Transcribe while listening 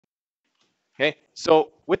Okay,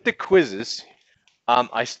 so with the quizzes,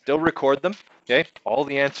 I still record them, okay? All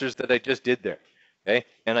the answers that I just did there, okay?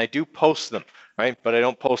 And I do post them, right? But I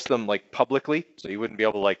don't post them like publicly, so you wouldn't be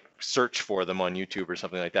able to like search for them on YouTube or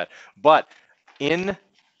something like that. But in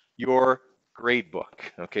your grade book,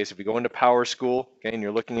 okay? So if you go into Power School, okay, and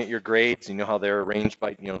you're looking at your grades, you know how they're arranged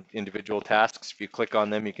by, individual tasks. If you click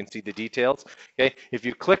on them, you can see the details, okay? If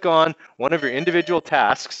you click on one of your individual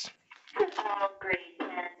tasks, all grade 10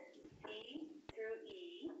 C through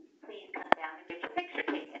E, please come down and get your picture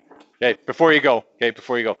taken. Okay, before you go,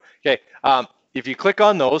 okay, if you click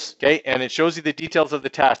on those, okay, and it shows you the details of the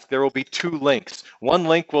task, there will be 2 links. One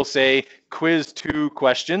link will say quiz 2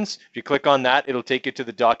 questions. If you click on that, it'll take you to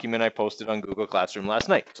the document I posted on Google Classroom last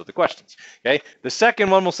night, so the questions, okay? The second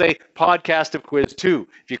one will say podcast of quiz 2.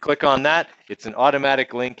 If you click on that, it's an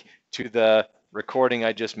automatic link to the recording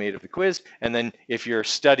I just made of the quiz. And then if you're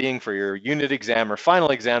studying for your unit exam or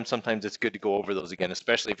final exam, sometimes it's good to go over those again,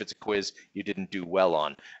 especially if it's a quiz you didn't do well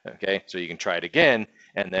on, okay? So you can try it again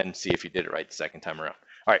and then see if you did it right the second time around.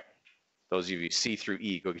 All right, those of you C through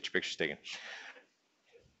E, go get your pictures taken.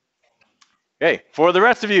 Okay, for the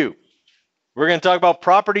rest of you, we're going to talk about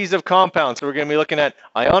properties of compounds. So we're going to be looking at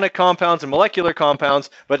ionic compounds and molecular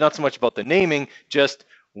compounds, but not so much about the naming, just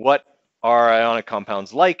what are ionic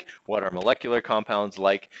compounds like, what are molecular compounds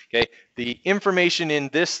like, okay? The information in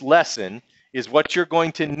this lesson is what you're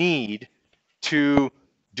going to need to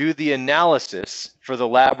do the analysis for the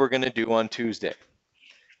lab we're going to do on Tuesday.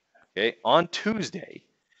 Okay, on Tuesday,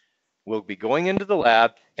 we'll be going into the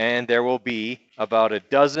lab and there will be about a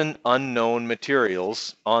dozen unknown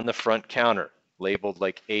materials on the front counter, labeled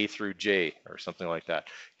like A through J or something like that,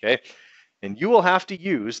 okay? And you will have to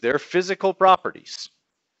use their physical properties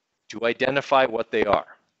to identify what they are,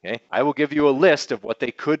 okay? I will give you a list of what they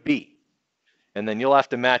could be, and then you'll have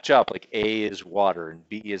to match up, like A is water, and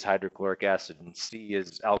B is hydrochloric acid, and C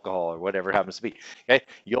is alcohol, or whatever it happens to be, okay?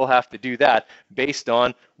 You'll have to do that based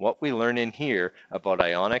on what we learn in here about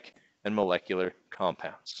ionic and molecular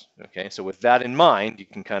compounds, okay? So with that in mind, you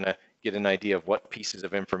can kind of get an idea of what pieces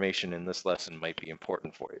of information in this lesson might be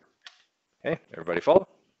important for you. Okay, everybody follow?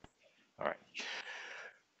 All right.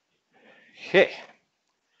 Okay.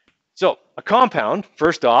 So a compound,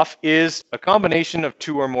 first off, is a combination of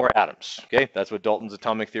 2 or more atoms. Okay, that's what Dalton's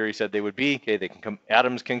atomic theory said they would be. Okay,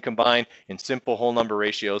 atoms can combine in simple whole number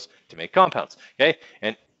ratios to make compounds. Okay,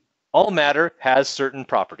 and all matter has certain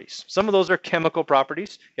properties. Some of those are chemical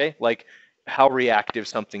properties. Okay, like how reactive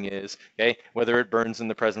something is. Okay, whether it burns in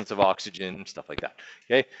the presence of oxygen, stuff like that.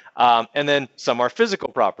 Okay, and then some are physical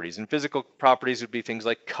properties, and physical properties would be things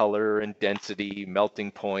like color and density, melting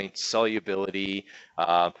points, solubility.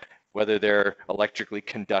 Whether they're electrically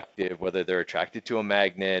conductive, whether they're attracted to a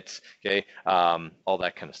magnet, okay, all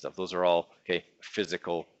that kind of stuff. Those are all, okay,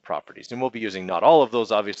 physical properties. And we'll be using not all of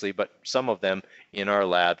those, obviously, but some of them in our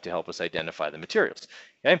lab to help us identify the materials,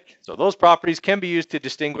 okay? So those properties can be used to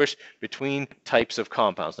distinguish between types of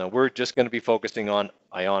compounds. Now, we're just going to be focusing on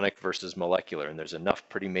ionic versus molecular, and there's enough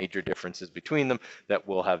pretty major differences between them that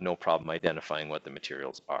we'll have no problem identifying what the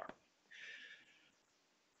materials are.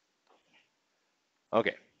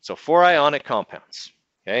 Okay. So for ionic compounds,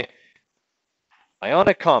 okay,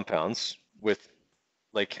 ionic compounds with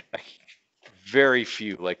like very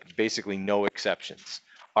few, like basically no exceptions,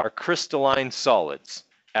 are crystalline solids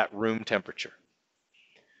at room temperature.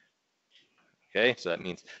 Okay, so that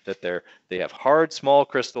means that they have hard, small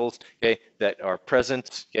crystals, okay, that are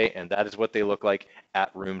present, okay, and that is what they look like at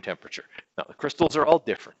room temperature. Now, the crystals are all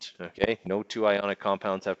different, okay? No 2 ionic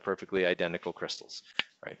compounds have perfectly identical crystals,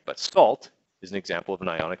 right? But salt is an example of an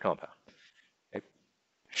ionic compound. Okay?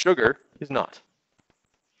 Sugar is not.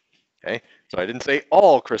 Okay, so I didn't say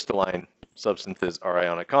all crystalline substances are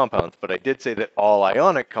ionic compounds, but I did say that all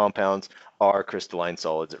ionic compounds are crystalline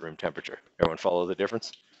solids at room temperature. Everyone follow the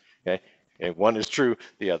difference? Okay, one is true,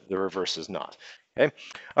 the reverse is not. Okay,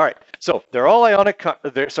 all right. So they're all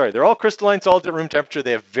they're all crystalline solids at room temperature.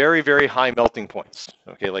 They have very, very high melting points.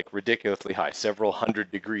 Okay, like ridiculously high. Several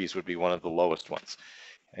hundred degrees would be one of the lowest ones.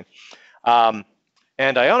 Okay.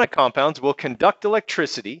 And ionic compounds will conduct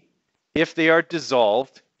electricity if they are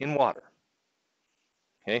dissolved in water.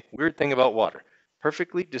 Okay, weird thing about water.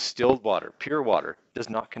 Perfectly distilled water, pure water, does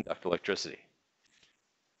not conduct electricity.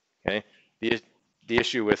 Okay, the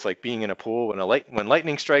issue with like being in a pool when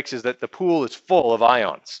lightning strikes is that the pool is full of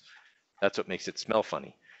ions. That's what makes it smell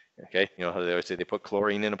funny. Okay, you know how they always say they put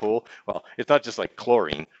chlorine in a pool? Well, it's not just like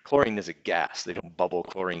chlorine. Chlorine is a gas. They don't bubble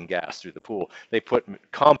chlorine gas through the pool. They put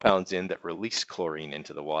compounds in that release chlorine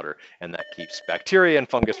into the water, and that keeps bacteria and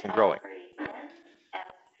fungus from growing.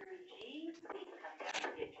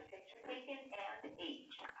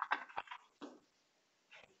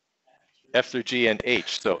 F through G and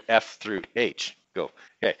H. So F through H. Go.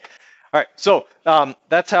 Okay. All right. So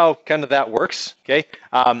that's how kind of that works. Okay.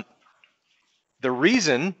 The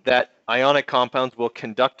reason that ionic compounds will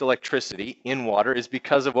conduct electricity in water is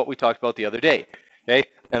because of what we talked about the other day. Okay.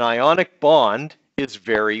 An ionic bond is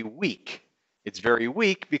very weak. It's very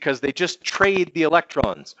weak because they just trade the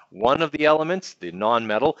electrons. One of the elements, the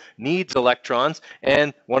non-metal, needs electrons,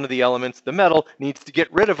 and one of the elements, the metal, needs to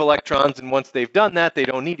get rid of electrons, and once they've done that, they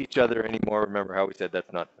don't need each other anymore. Remember how we said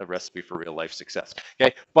that's not a recipe for real life success.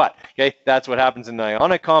 Okay, but that's what happens in an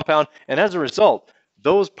ionic compound, and as a result,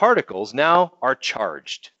 those particles now are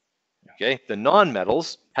charged. Okay, the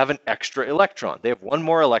nonmetals have an extra electron. They have one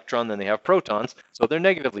more electron than they have protons, so they're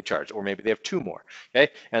negatively charged, or maybe they have two more.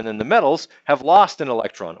 Okay, and then the metals have lost an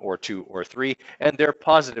electron or two or three, and they're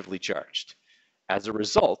positively charged. As a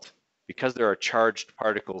result, because there are charged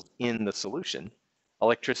particles in the solution,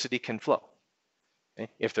 electricity can flow.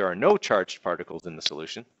 Okay? If there are no charged particles in the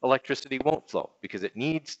solution, electricity won't flow because it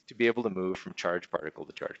needs to be able to move from charged particle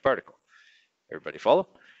to charged particle. Everybody follow?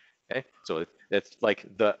 Okay, so it's like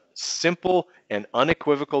the simple and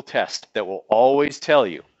unequivocal test that will always tell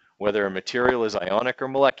you whether a material is ionic or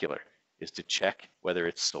molecular is to check whether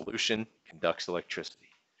its solution conducts electricity.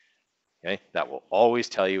 Okay, that will always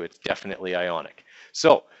tell you it's definitely ionic.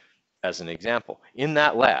 So, as an example, in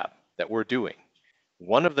that lab that we're doing,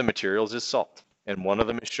 one of the materials is salt and one of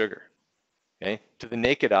them is sugar. Okay, to the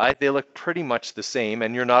naked eye, they look pretty much the same,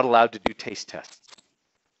 and you're not allowed to do taste tests.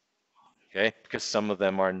 Okay, because some of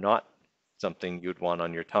them are not something you'd want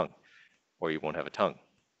on your tongue, or you won't have a tongue.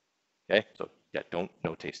 Okay, so yeah,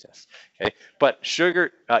 no taste tests. Okay, but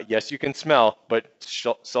sugar, yes, you can smell, but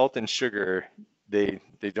salt and sugar, they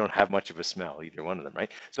don't have much of a smell, either one of them,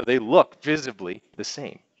 right? So they look visibly the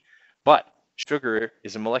same, but sugar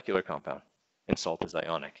is a molecular compound, and salt is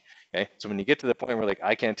ionic. Okay, so when you get to the point where like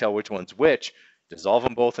I can't tell which one's which, dissolve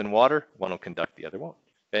them both in water, one will conduct, the other won't.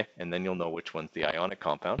 Okay, and then you'll know which one's the ionic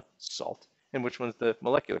compound, salt, and which one's the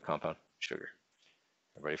molecular compound, sugar.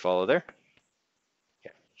 Everybody follow there?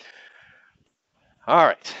 Okay. All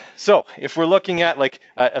right. So if we're looking at like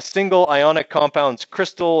a single ionic compound's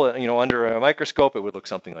crystal, under a microscope, it would look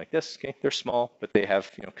something like this. Okay, they're small, but they have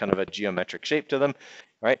kind of a geometric shape to them,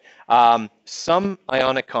 right? Some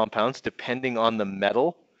ionic compounds, depending on the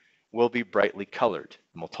metal, will be brightly colored,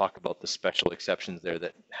 and we'll talk about the special exceptions there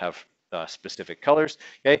that have specific colors.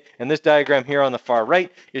 Okay, and this diagram here on the far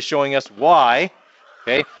right is showing us why.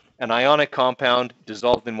 Okay, an ionic compound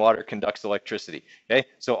dissolved in water conducts electricity. Okay,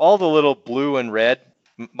 so all the little blue and red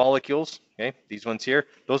molecules, okay, these ones here,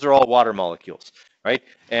 those are all water molecules, right?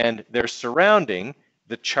 And they're surrounding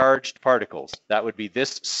the charged particles. That would be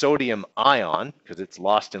this sodium ion, because it's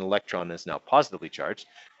lost an electron and is now positively charged,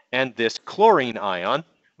 and this chlorine ion,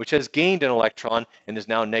 which has gained an electron and is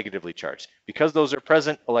now negatively charged. Because those are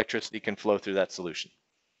present, electricity can flow through that solution.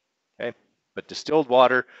 Okay, but distilled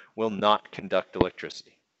water will not conduct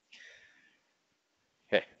electricity.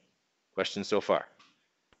 Okay, questions so far?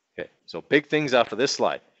 Okay, so big things off of this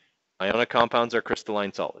slide. Ionic compounds are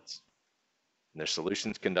crystalline solids, and their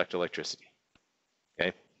solutions conduct electricity.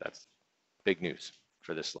 Okay, that's big news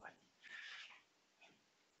for this slide.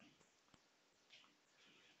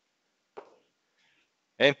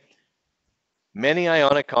 Okay, many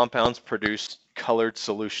ionic compounds produce colored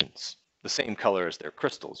solutions, the same color as their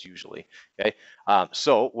crystals usually. Okay,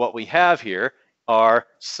 so what we have here are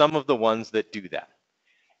some of the ones that do that.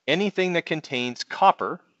 Anything that contains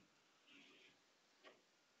copper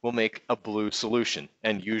will make a blue solution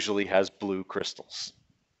and usually has blue crystals.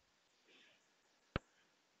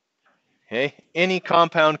 Okay, any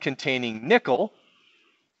compound containing nickel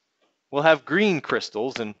will have green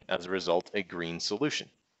crystals and as a result a green solution.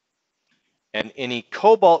 And any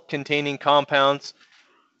cobalt containing compounds,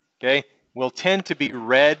 okay, will tend to be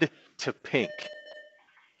red to pink.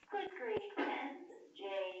 Could grade 10s, J,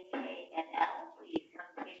 K, and L please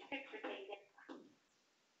come to page picture taken?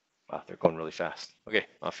 Wow, they're going really fast. Okay,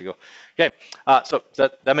 off you go. Okay, so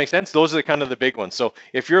that makes sense. Those are kind of the big ones. So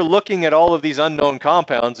if you're looking at all of these unknown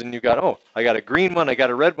compounds and you got, oh, I got a green one, I got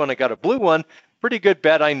a red one, I got a blue one, pretty good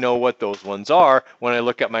bet I know what those ones are when I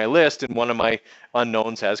look at my list and one of my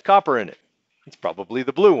unknowns has copper in it. It's probably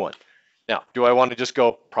the blue one. Now, do I want to just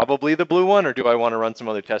go probably the blue one, or do I want to run some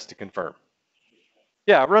other tests to confirm?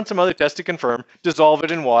 Yeah, run some other tests to confirm, dissolve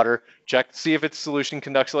it in water, check, see if its solution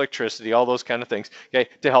conducts electricity, all those kind of things, okay,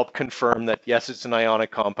 to help confirm that yes, it's an ionic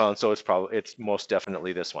compound, so it's most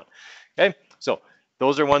definitely this one. Okay, so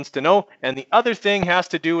those are ones to know. And the other thing has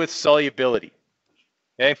to do with solubility.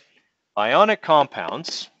 Okay, ionic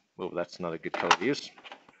compounds, oh, that's not a good color to use.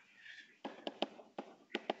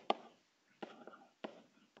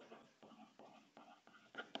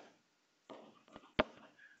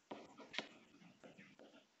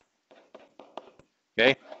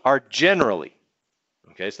 are generally,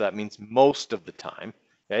 okay, so that means most of the time,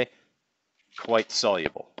 okay, quite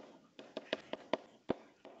soluble.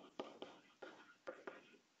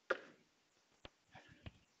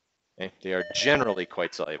 Okay, they are generally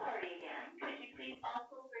quite soluble. Could you please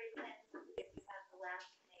also grade 10 if you have the last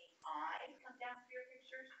name I come down for your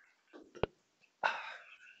pictures?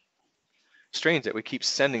 Strange that we keep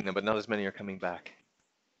sending them, but not as many are coming back.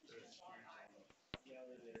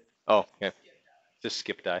 Oh, okay. Just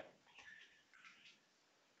skipped I.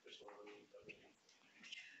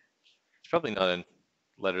 It's probably not a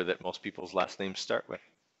letter that most people's last names start with.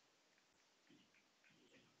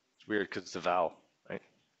 It's weird because it's a vowel, right?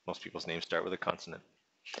 Most people's names start with a consonant.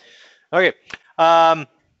 Okay.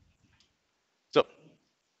 So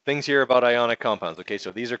things here about ionic compounds. Okay,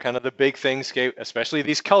 so these are kind of the big things, okay, especially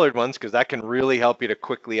these colored ones, because that can really help you to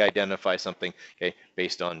quickly identify something, okay,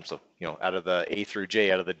 based on, so, you know, out of the A through J,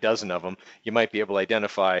 out of the dozen of them, you might be able to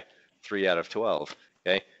identify 3 out of 12,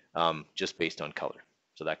 okay, just based on color.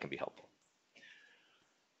 So that can be helpful.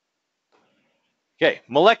 Okay,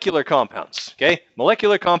 molecular compounds, okay?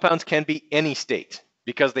 Molecular compounds can be any state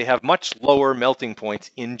because they have much lower melting points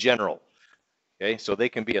in general. Okay, so they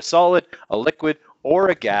can be a solid, a liquid, or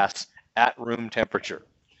a gas at room temperature.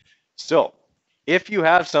 So if you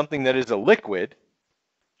have something that is a liquid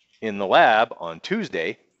in the lab on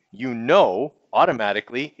Tuesday, you know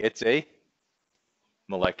automatically it's a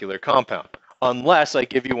molecular compound, unless I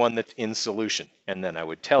give you one that's in solution, and then I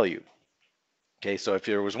would tell you. Okay, so if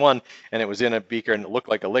there was one and it was in a beaker and it looked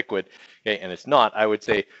like a liquid, okay, and it's not, I would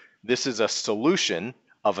say this is a solution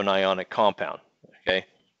of an ionic compound, okay,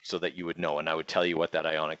 so that you would know, and I would tell you what that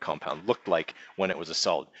ionic compound looked like when it was a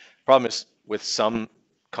solid. Problem is, with some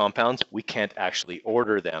compounds, we can't actually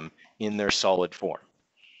order them in their solid form.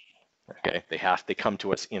 Okay, they come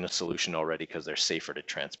to us in a solution already because they're safer to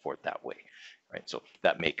transport that way, right? So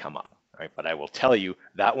that may come up, right? But I will tell you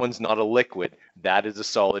that one's not a liquid. That is a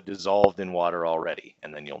solid dissolved in water already,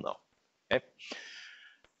 and then you'll know. Okay.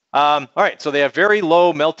 All right, so they have very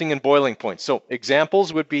low melting and boiling points. So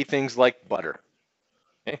examples would be things like butter.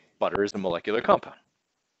 Okay, butter is a molecular compound.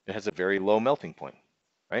 It has a very low melting point,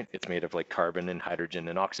 right? It's made of like carbon and hydrogen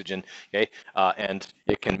and oxygen. Okay, and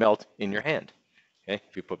it can melt in your hand. Okay,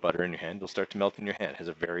 if you put butter in your hand, it'll start to melt in your hand. It has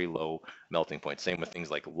a very low melting point. Same with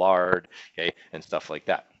things like lard, okay, and stuff like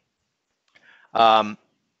that.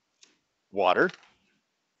 Water,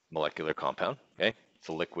 molecular compound, okay, it's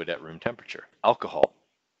a liquid at room temperature. Alcohol,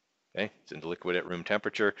 okay, it's in the liquid at room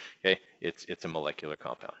temperature, okay, it's a molecular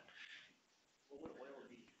compound.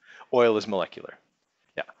 Oil is molecular,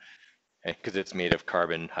 yeah, okay, because it's made of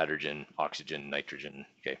carbon, hydrogen, oxygen, nitrogen,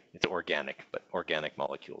 okay, it's organic, but organic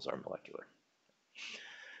molecules are molecular.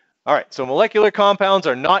 All right, so molecular compounds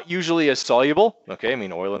are not usually as soluble. Okay, I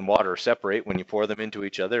mean, oil and water separate when you pour them into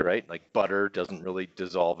each other, right? Like butter doesn't really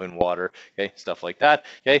dissolve in water, okay, stuff like that.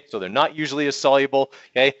 Okay, so they're not usually as soluble,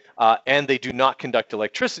 okay, and they do not conduct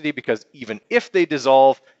electricity because even if they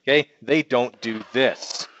dissolve, okay, they don't do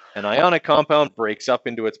this. An ionic compound breaks up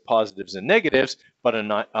into its positives and negatives, but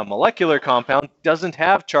a molecular compound doesn't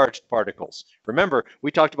have charged particles. Remember,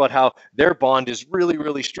 we talked about how their bond is really,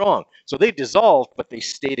 really strong. So they dissolve, but they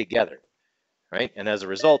stay together, right? And as a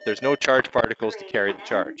result, there's no charged particles to carry the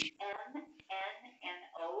charge. M, N, and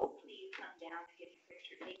O, please come down to get your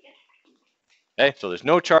picture taken. Okay, so there's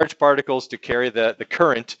no charged particles to carry the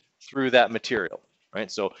current through that material. Right,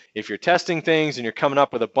 so if you're testing things and you're coming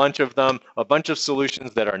up with a bunch of them, a bunch of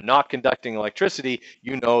solutions that are not conducting electricity,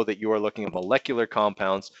 you know that you are looking at molecular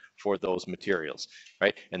compounds for those materials,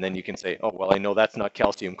 right? And then you can say, oh, well, I know that's not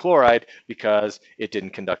calcium chloride because it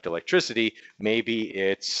didn't conduct electricity. Maybe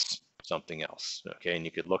it's something else, okay? And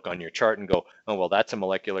you could look on your chart and go, oh, well, that's a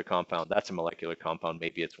molecular compound. That's a molecular compound.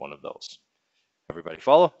 Maybe it's one of those. Everybody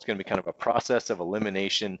follow? It's going to be kind of a process of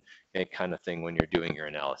elimination kind of thing when you're doing your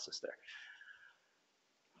analysis there.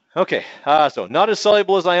 Okay, so not as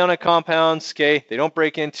soluble as ionic compounds, okay? They don't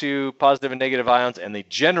break into positive and negative ions, and they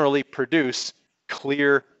generally produce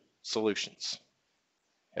clear solutions,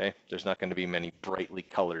 okay? There's not going to be many brightly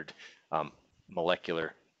colored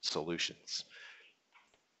molecular solutions.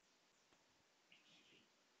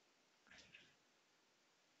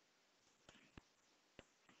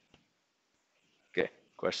 Okay,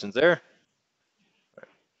 questions there? Right.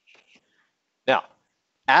 Now,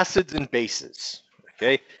 acids and bases,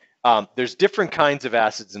 okay? There's different kinds of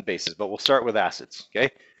acids and bases, but we'll start with acids,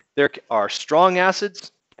 okay? There are strong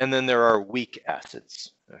acids, and then there are weak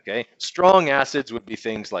acids, okay? Strong acids would be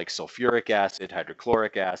things like sulfuric acid,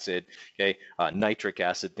 hydrochloric acid, okay? Nitric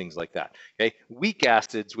acid, things like that, okay? Weak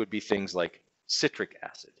acids would be things like citric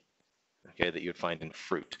acid, okay, that you'd find in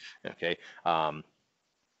fruit, okay?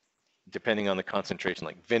 depending on the concentration,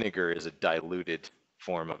 like vinegar is a diluted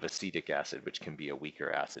form of acetic acid, which can be a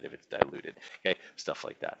weaker acid if it's diluted. Okay, stuff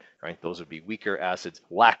like that. Right? Those would be weaker acids.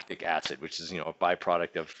 Lactic acid, which is a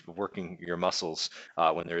byproduct of working your muscles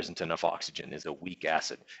when there isn't enough oxygen, is a weak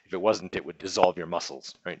acid. If it wasn't, it would dissolve your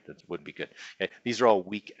muscles. Right? That wouldn't be good. Okay, these are all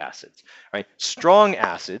weak acids. Right? Strong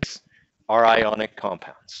acids are ionic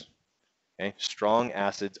compounds. Okay, strong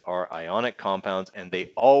acids are ionic compounds, and they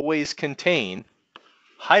always contain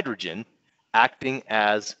hydrogen acting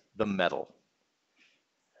as the metal.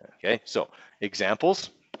 Okay, so examples,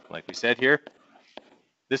 like we said here,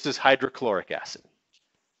 this is hydrochloric acid.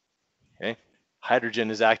 Okay, hydrogen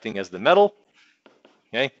is acting as the metal.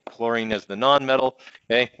 Okay, chlorine as the non-metal.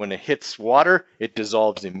 Okay, when it hits water, it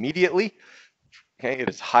dissolves immediately. Okay, it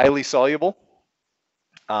is highly soluble,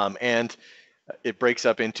 and it breaks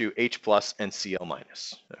up into H plus and Cl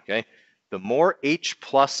minus. Okay, the more H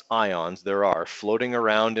plus ions there are floating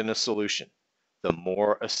around in a solution, the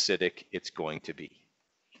more acidic it's going to be.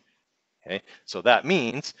 Okay, so that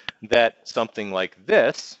means that something like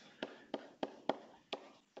this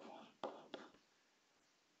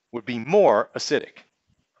would be more acidic,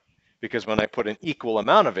 because when I put an equal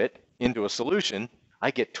amount of it into a solution,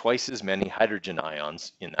 I get twice as many hydrogen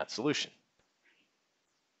ions in that solution.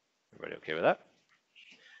 Everybody okay with that?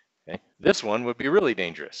 Okay, this one would be really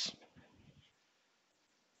dangerous.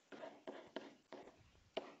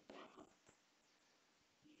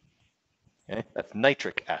 Okay, that's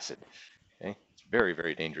nitric acid. Okay, it's very,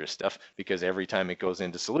 very dangerous stuff, because every time it goes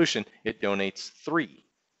into solution, it donates 3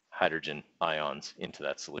 hydrogen ions into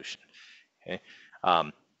that solution. Okay,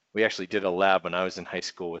 we actually did a lab when I was in high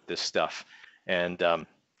school with this stuff, and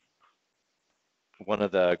one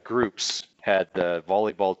of the groups had the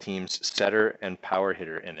volleyball team's setter and power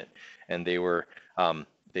hitter in it, and they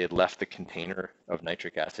had left the container of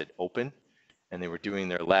nitric acid open, and they were doing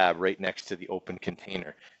their lab right next to the open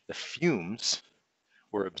container. The fumes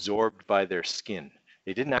were absorbed by their skin.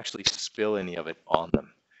 They didn't actually spill any of it on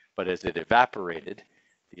them, but as it evaporated,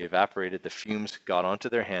 the fumes got onto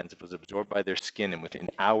their hands, it was absorbed by their skin, and within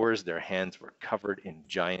hours their hands were covered in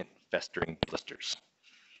giant festering blisters.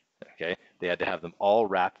 Okay, they had to have them all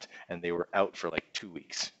wrapped, and they were out for like 2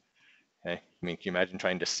 weeks. Okay, I mean, can you imagine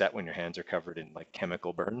trying to set when your hands are covered in like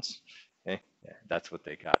chemical burns? Okay, yeah, that's what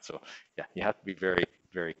they got. So yeah, you have to be very,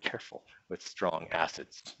 very careful with strong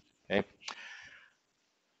acids. Okay.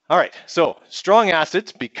 All right, so strong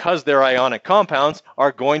acids, because they're ionic compounds,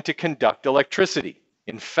 are going to conduct electricity.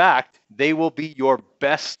 In fact, they will be your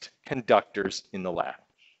best conductors in the lab.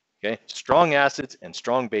 Okay, strong acids and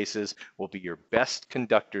strong bases will be your best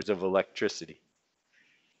conductors of electricity.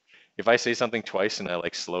 If I say something twice and I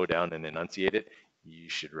like slow down and enunciate it, you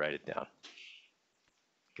should write it down,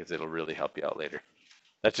 because it'll really help you out later.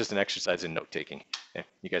 That's just an exercise in note taking. Okay?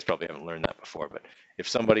 You guys probably haven't learned that before, but if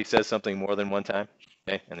somebody says something more than one time,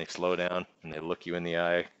 okay, and they slow down and they look you in the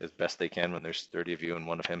eye as best they can when there's 30 of you and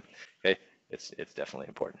one of him, okay, it's definitely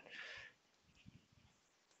important.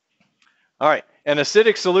 All right, and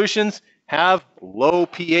acidic solutions have low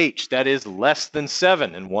pH, that is less than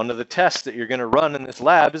 7, and one of the tests that you're going to run in this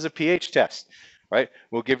lab is a pH test. Right?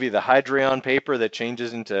 We'll give you the Hydrion paper that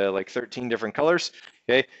changes into like 13 different colors,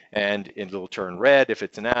 okay? And it'll turn red if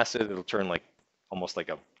it's an acid, it'll turn like almost like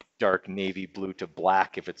a dark navy blue to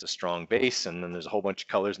black if it's a strong base, and then there's a whole bunch of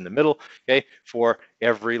colors in the middle, okay, for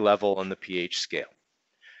every level on the pH scale.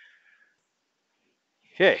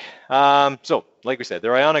 Okay, so like we said,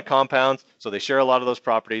 they're ionic compounds, so they share a lot of those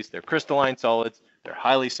properties. They're crystalline solids, they're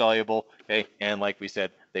highly soluble, okay, and like we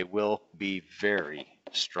said, they will be very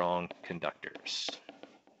strong conductors.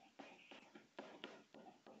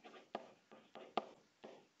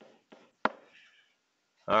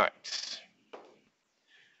 All right.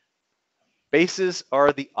 Bases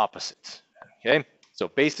are the opposites, okay? So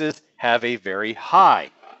bases have a very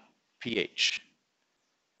high pH.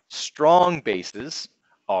 Strong bases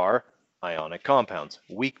are ionic compounds.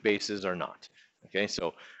 Weak bases are not. Okay,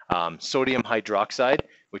 so sodium hydroxide,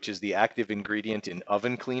 which is the active ingredient in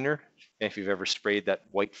oven cleaner, if you've ever sprayed that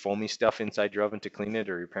white foamy stuff inside your oven to clean it,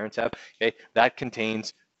 or your parents have, okay, that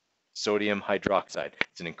contains sodium hydroxide.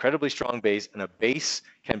 It's an incredibly strong base, and a base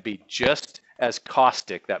can be just as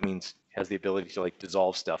caustic, that means has the ability to like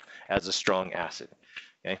dissolve stuff, as a strong acid.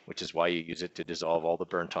 Okay, which is why you use it to dissolve all the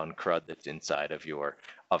burnt on crud that's inside of your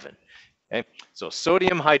oven. Okay, so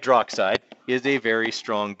sodium hydroxide is a very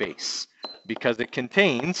strong base because it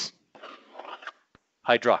contains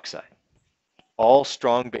hydroxide. All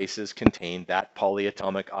strong bases contain that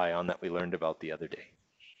polyatomic ion that we learned about the other day.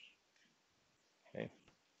 Okay.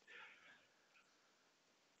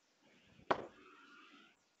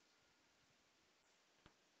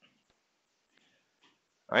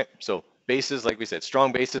 All right, so bases, like we said,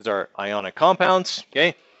 strong bases are ionic compounds,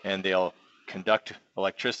 okay, and they'll conduct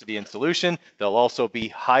electricity in solution. They'll also be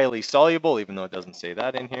highly soluble, even though it doesn't say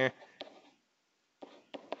that in here.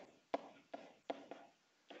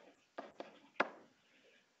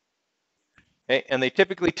 Okay, and they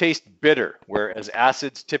typically taste bitter, whereas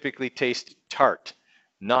acids typically taste tart.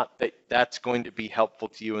 Not that that's going to be helpful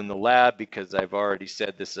to you in the lab, because I've already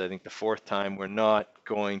said this, I think the fourth time, we're not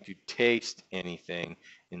going to taste anything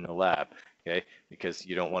in the lab, okay? Because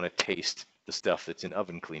you don't want to taste the stuff that's in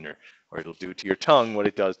oven cleaner, or it'll do to your tongue what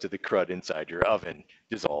it does to the crud inside your oven,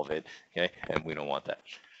 dissolve it, okay? And we don't want that.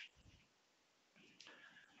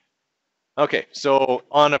 Okay, so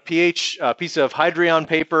on a pH piece of Hydrion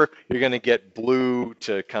paper, you're going to get blue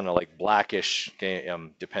to kind of like blackish, okay,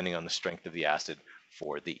 depending on the strength of the acid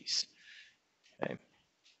for these. Okay.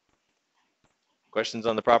 Questions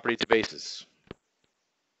on the properties of bases?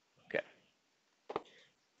 Okay.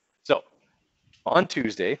 So on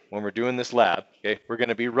Tuesday, when we're doing this lab, okay, we're going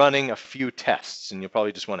to be running a few tests, and you'll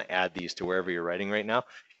probably just want to add these to wherever you're writing right now.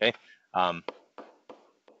 Okay.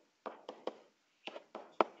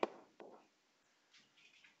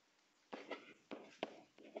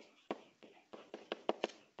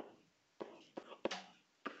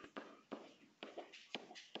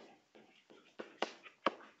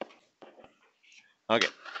 Okay.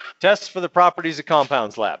 Tests for the properties of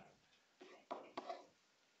compounds lab.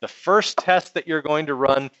 The first test that you're going to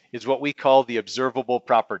run is what we call the observable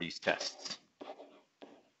properties tests.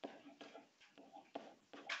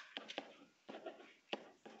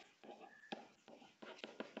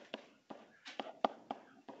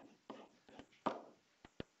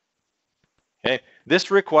 Okay, this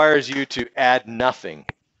requires you to add nothing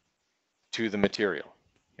to the material.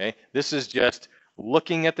 Okay, this is just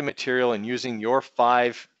looking at the material and using your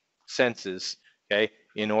 5 senses, okay,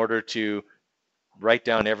 in order to write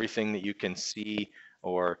down everything that you can see,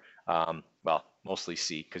 or well, mostly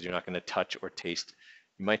see, because you're not going to touch or taste.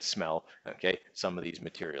 You might smell, okay, some of these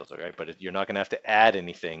materials, okay, but you're not going to have to add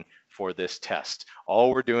anything for this test.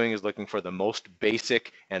 All we're doing is looking for the most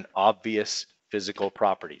basic and obvious physical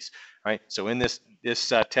properties. All right, so in this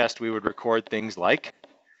test, we would record things like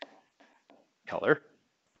color,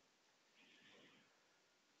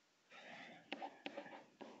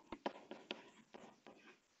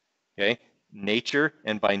 okay, nature,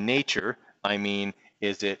 and by nature, I mean,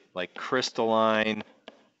 is it like crystalline,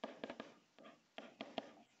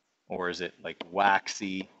 or is it like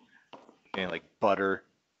waxy? Okay, like butter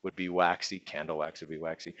would be waxy, candle wax would be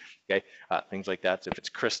waxy. Okay, things like that. So if it's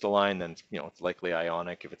crystalline, then it's likely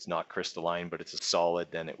ionic. If it's not crystalline, but it's a solid,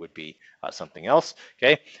 then it would be something else.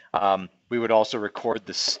 Okay, we would also record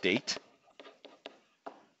the state.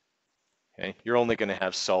 Okay, you're only going to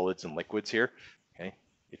have solids and liquids here. Okay,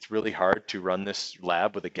 it's really hard to run this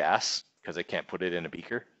lab with a gas because I can't put it in a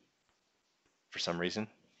beaker for some reason.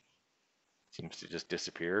 It seems to just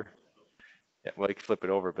disappear. Yeah, well, you can flip it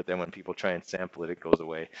over, but then when people try and sample it, it goes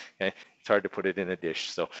away. Okay, it's hard to put it in a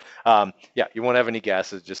dish. So, yeah, you won't have any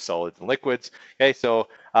gases, just solids and liquids. Okay, so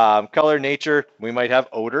color, nature, we might have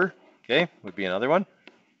odor. Okay, would be another one.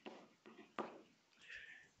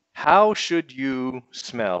 How should you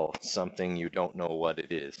smell something you don't know what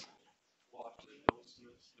it is?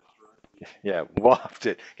 Yeah, waft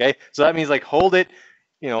it. Okay, so that means like hold it,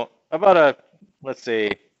 about let's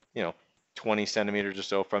say, 20 centimeters or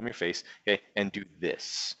so from your face. Okay, and do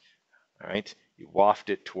this. All right, you waft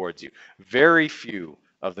it towards you. Very few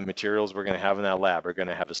of the materials we're going to have in that lab are going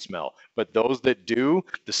to have a smell, but those that do,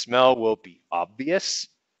 the smell will be obvious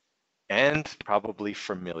and probably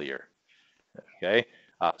familiar. Okay,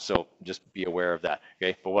 so just be aware of that.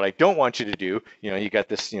 Okay, but what I don't want you to do, you got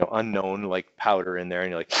this, unknown like powder in there,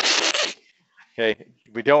 and you're like, okay,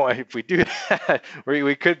 we don't. If we do that,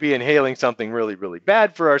 we could be inhaling something really, really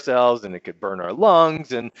bad for ourselves, and it could burn our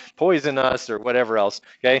lungs and poison us or whatever else.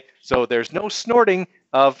 Okay, so there's no snorting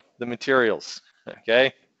of the materials.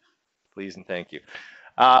 Okay, please and thank you.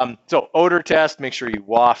 So odor test, make sure you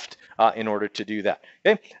waft in order to do that.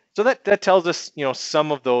 Okay, so that tells us,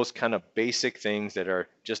 some of those kind of basic things that are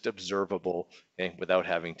just observable, okay, without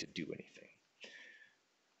having to do anything.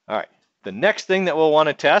 All right, the next thing that we'll want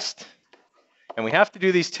to test. And we have to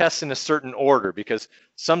do these tests in a certain order because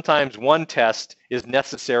sometimes one test is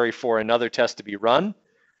necessary for another test to be run,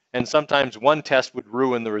 and sometimes one test would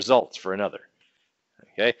ruin the results for another.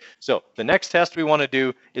 Okay, so the next test we want to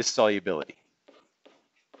do is solubility.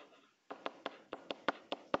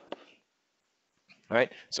 All right,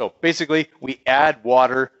 so basically we add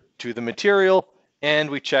water to the material and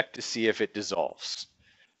we check to see if it dissolves.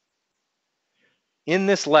 In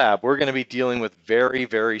this lab, we're going to be dealing with very,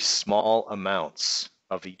 very small amounts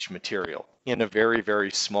of each material in a very,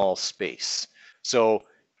 very small space. So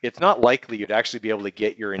it's not likely you'd actually be able to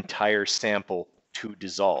get your entire sample to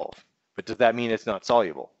dissolve. But does that mean it's not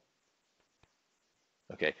soluble?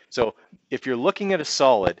 Okay, so if you're looking at a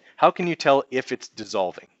solid, how can you tell if it's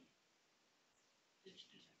dissolving?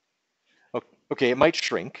 Okay, it might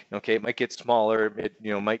shrink. Okay, it might get smaller. It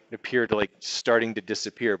might appear to like starting to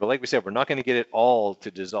disappear. But like we said, we're not going to get it all to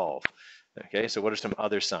dissolve. Okay, so what are some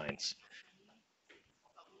other signs?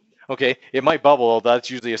 Okay, it might bubble. That's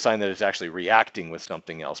usually a sign that it's actually reacting with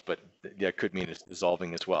something else, but that could mean it's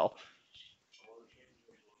dissolving as well.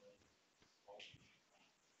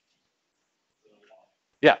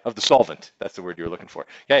 Yeah, of the solvent. That's the word you were looking for.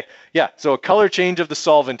 Okay, yeah, so a color change of the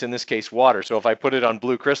solvent, in this case water. So if I put it on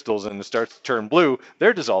blue crystals and it starts to turn blue,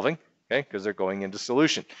 they're dissolving, okay, because they're going into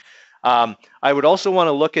solution. I would also want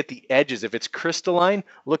to look at the edges. If it's crystalline,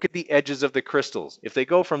 look at the edges of the crystals. If they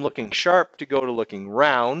go from looking sharp to go to looking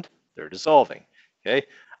round, they're dissolving, okay?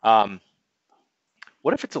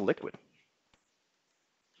 What if it's a liquid?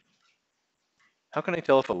 How can I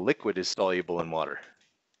tell if a liquid is soluble in water?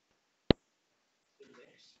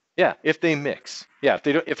 Yeah, if they mix. Yeah,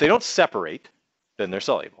 if they don't separate, then they're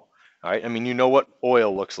soluble. All right. I mean, you know what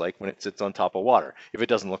oil looks like when it sits on top of water. If it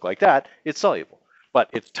doesn't look like that, it's soluble. But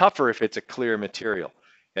it's tougher if it's a clear material.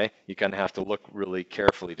 Okay. You kind of have to look really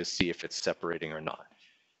carefully to see if it's separating or not.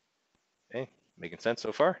 Okay. Making sense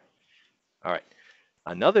so far? All right.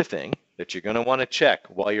 Another thing that you're going to want to check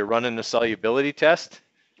while you're running a solubility test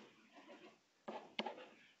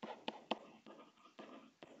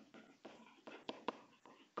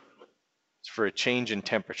is for a change in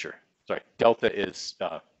temperature. Sorry, delta is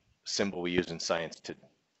a symbol we use in science to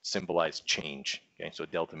symbolize change. Okay, so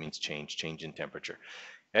delta means change in temperature.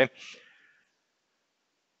 Okay,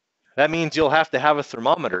 that means you'll have to have a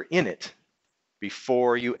thermometer in it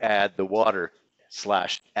before you add the water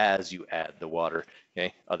 / as you add the water.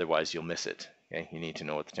 Okay, otherwise you'll miss it. Okay, you need to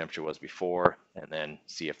know what the temperature was before and then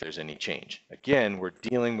see if there's any change. Again, we're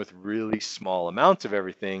dealing with really small amounts of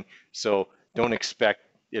everything, so don't expect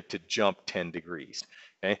it to jump 10 degrees.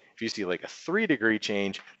 Okay, if you see like a 3-degree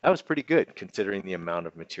change, that was pretty good considering the amount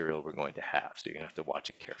of material we're going to have. So you're gonna have to watch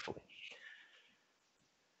it carefully.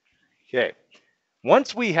 Okay,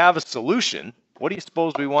 once we have a solution, what do you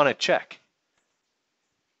suppose we want to check?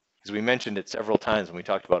 Because we mentioned it several times when we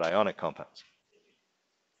talked about ionic compounds.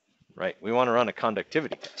 Right, we want to run a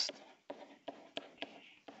conductivity test.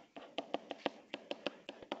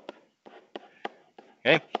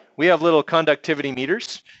 Okay, we have little conductivity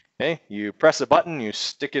meters. Okay, you press a button, you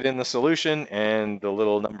stick it in the solution, and the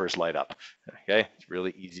little numbers light up. Okay, it's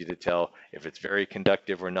really easy to tell if it's very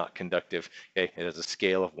conductive or not conductive. Okay, it has a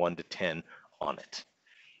scale of 1 to 10 on it.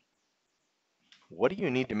 What do you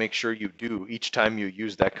need to make sure you do each time you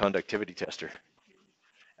use that conductivity tester?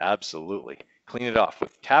 Absolutely. Clean it off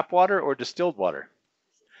with tap water or distilled water.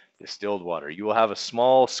 Distilled water. You will have a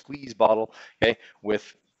small squeeze bottle, okay,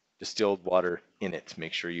 with distilled water in it.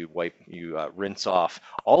 Make sure you rinse off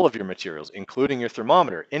all of your materials, including your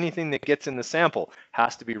thermometer. Anything that gets in the sample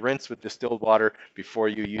has to be rinsed with distilled water before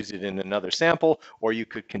you use it in another sample, or you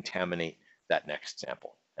could contaminate that next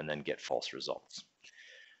sample and then get false results.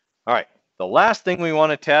 All right, the last thing we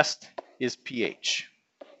want to test is pH.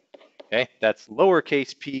 Okay, that's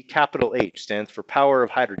lowercase p, capital H, stands for power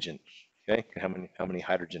of hydrogen. Okay, how many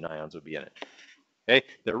hydrogen ions would be in it? Okay,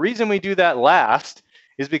 the reason we do that last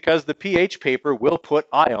is because the pH paper will put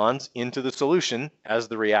ions into the solution as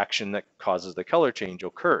the reaction that causes the color change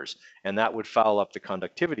occurs, and that would foul up the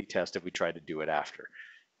conductivity test if we try to do it after.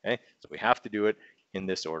 Okay, so we have to do it in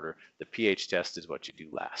this order. The pH test is what you do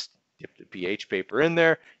last. Dip the pH paper in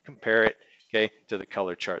there, compare it, okay, to the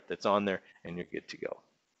color chart that's on there, and you're good to go.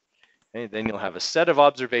 Okay, then you'll have a set of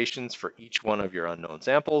observations for each one of your unknown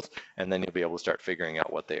samples, and then you'll be able to start figuring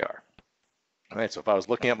out what they are. All right, so if I was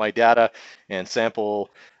looking at my data and sample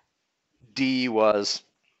D was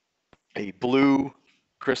a blue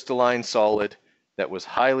crystalline solid that was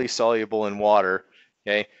highly soluble in water,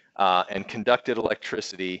 okay, and conducted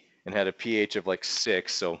electricity and had a pH of like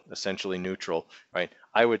 6, so essentially neutral, right?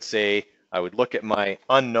 I would say I would look at my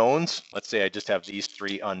unknowns. Let's say I just have these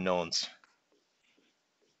 3 unknowns.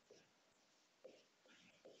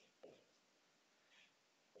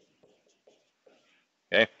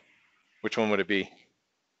 Okay, which one would it be?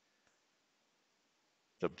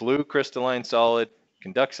 The blue crystalline solid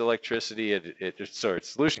conducts electricity.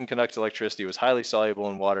 Solution conducts electricity, was highly soluble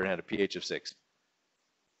in water and had a pH of 6.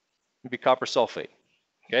 It'd be copper sulfate.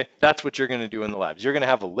 Okay, that's what you're going to do in the labs. You're going to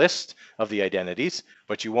have a list of the identities,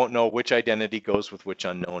 but you won't know which identity goes with which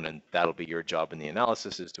unknown, and that'll be your job in the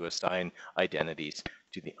analysis, is to assign identities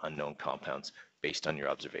to the unknown compounds based on your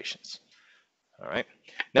observations. All right.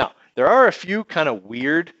 Now, there are a few kind of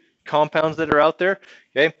weird compounds that are out there.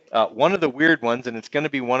 Okay. One of the weird ones, and it's going to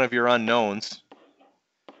be one of your unknowns,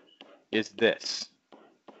 is this.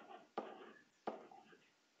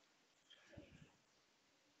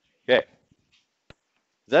 Okay.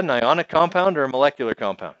 Is that an ionic compound or a molecular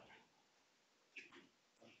compound?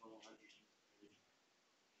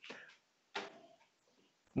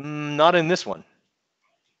 Not in this one.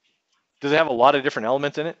 Does it have a lot of different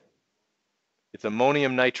elements in it? It's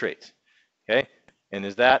ammonium nitrate. Okay. And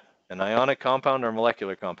is that an ionic compound or a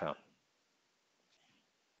molecular compound?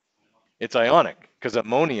 It's ionic because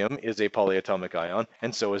ammonium is a polyatomic ion,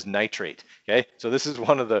 and so is nitrate. Okay, so this is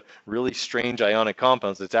one of the really strange ionic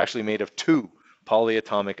compounds that's actually made of 2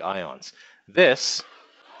 polyatomic ions. This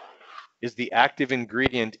is the active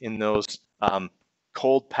ingredient in those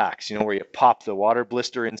cold packs, you know, where you pop the water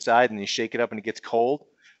blister inside and you shake it up and it gets cold.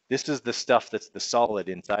 This is the stuff that's the solid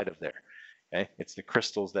inside of there. Okay, it's the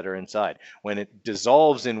crystals that are inside. When it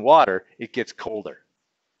dissolves in water, it gets colder.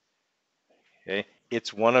 Okay,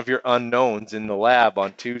 it's one of your unknowns in the lab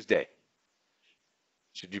on Tuesday.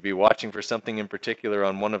 Should you be watching for something in particular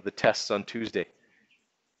on one of the tests on Tuesday?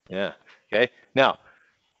 Yeah, okay. Now,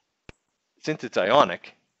 since it's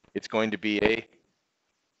ionic, it's going to be a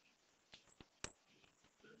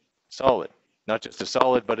solid. Not just a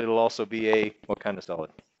solid, but it'll also be a, what kind of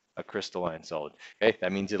solid? A crystalline solid. Okay,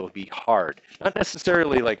 that means it'll be hard. Not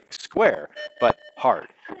necessarily like square, but hard.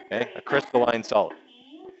 Okay, a crystalline solid.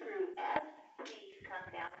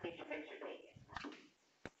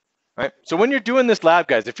 All right, so when you're doing this lab,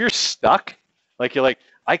 guys, if you're stuck, like you're like,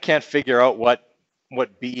 I can't figure out what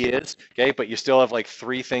B is, okay, but you still have like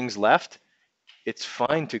 3 things left, it's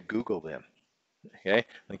fine to Google them. Okay,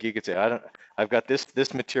 like you could say, I've got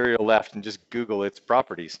this material left, and just Google its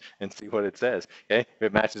properties and see what it says. Okay, if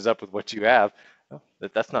it matches up with what you have, well,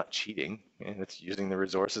 that's not cheating. Okay? That's using the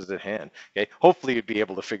resources at hand. Okay, hopefully you'd be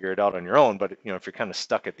able to figure it out on your own, but you know, if you're kind of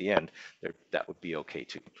stuck at the end, that would be okay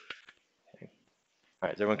too. Okay. All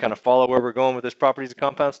right, does everyone kind of follow where we're going with this properties of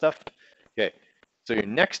compound stuff? Okay, so your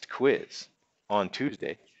next quiz on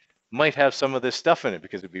Tuesday might have some of this stuff in it,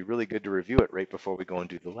 because it'd be really good to review it right before we go and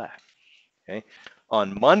do the lab. Okay.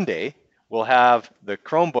 On Monday, we'll have the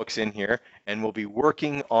Chromebooks in here, and we'll be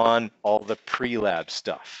working on all the pre-lab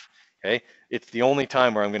stuff. Okay. It's the only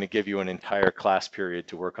time where I'm going to give you an entire class period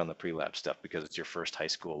to work on the pre-lab stuff, because it's your first high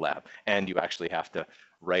school lab, and you actually have to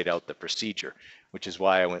write out the procedure, which is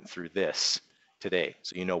why I went through this today,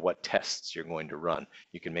 so you know what tests you're going to run.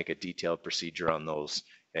 You can make a detailed procedure on those,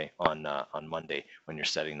 okay, on Monday when you're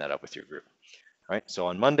setting that up with your group. All right, so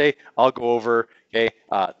on Monday, I'll go over, okay,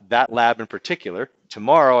 that lab in particular.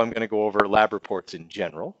 Tomorrow, I'm going to go over lab reports in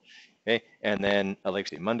general. Okay, and then, like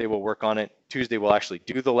I say, Monday we'll work on it. Tuesday we'll actually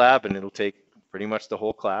do the lab, and it'll take pretty much the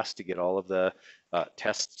whole class to get all of the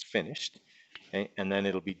tests finished. Okay, and then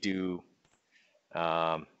it'll be due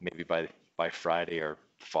maybe by Friday or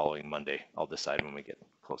the following Monday. I'll decide when we get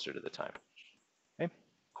closer to the time. Okay,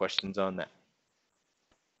 questions on that?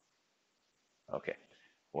 Okay.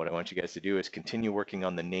 What I want you guys to do is continue working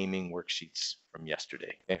on the naming worksheets from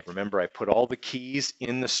yesterday. Okay? Remember, I put all the keys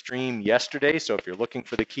in the stream yesterday, so if you're looking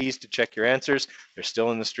for the keys to check your answers, they're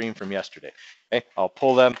still in the stream from yesterday. Okay? I'll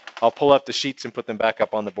pull up the sheets and put them back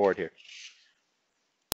up on the board here.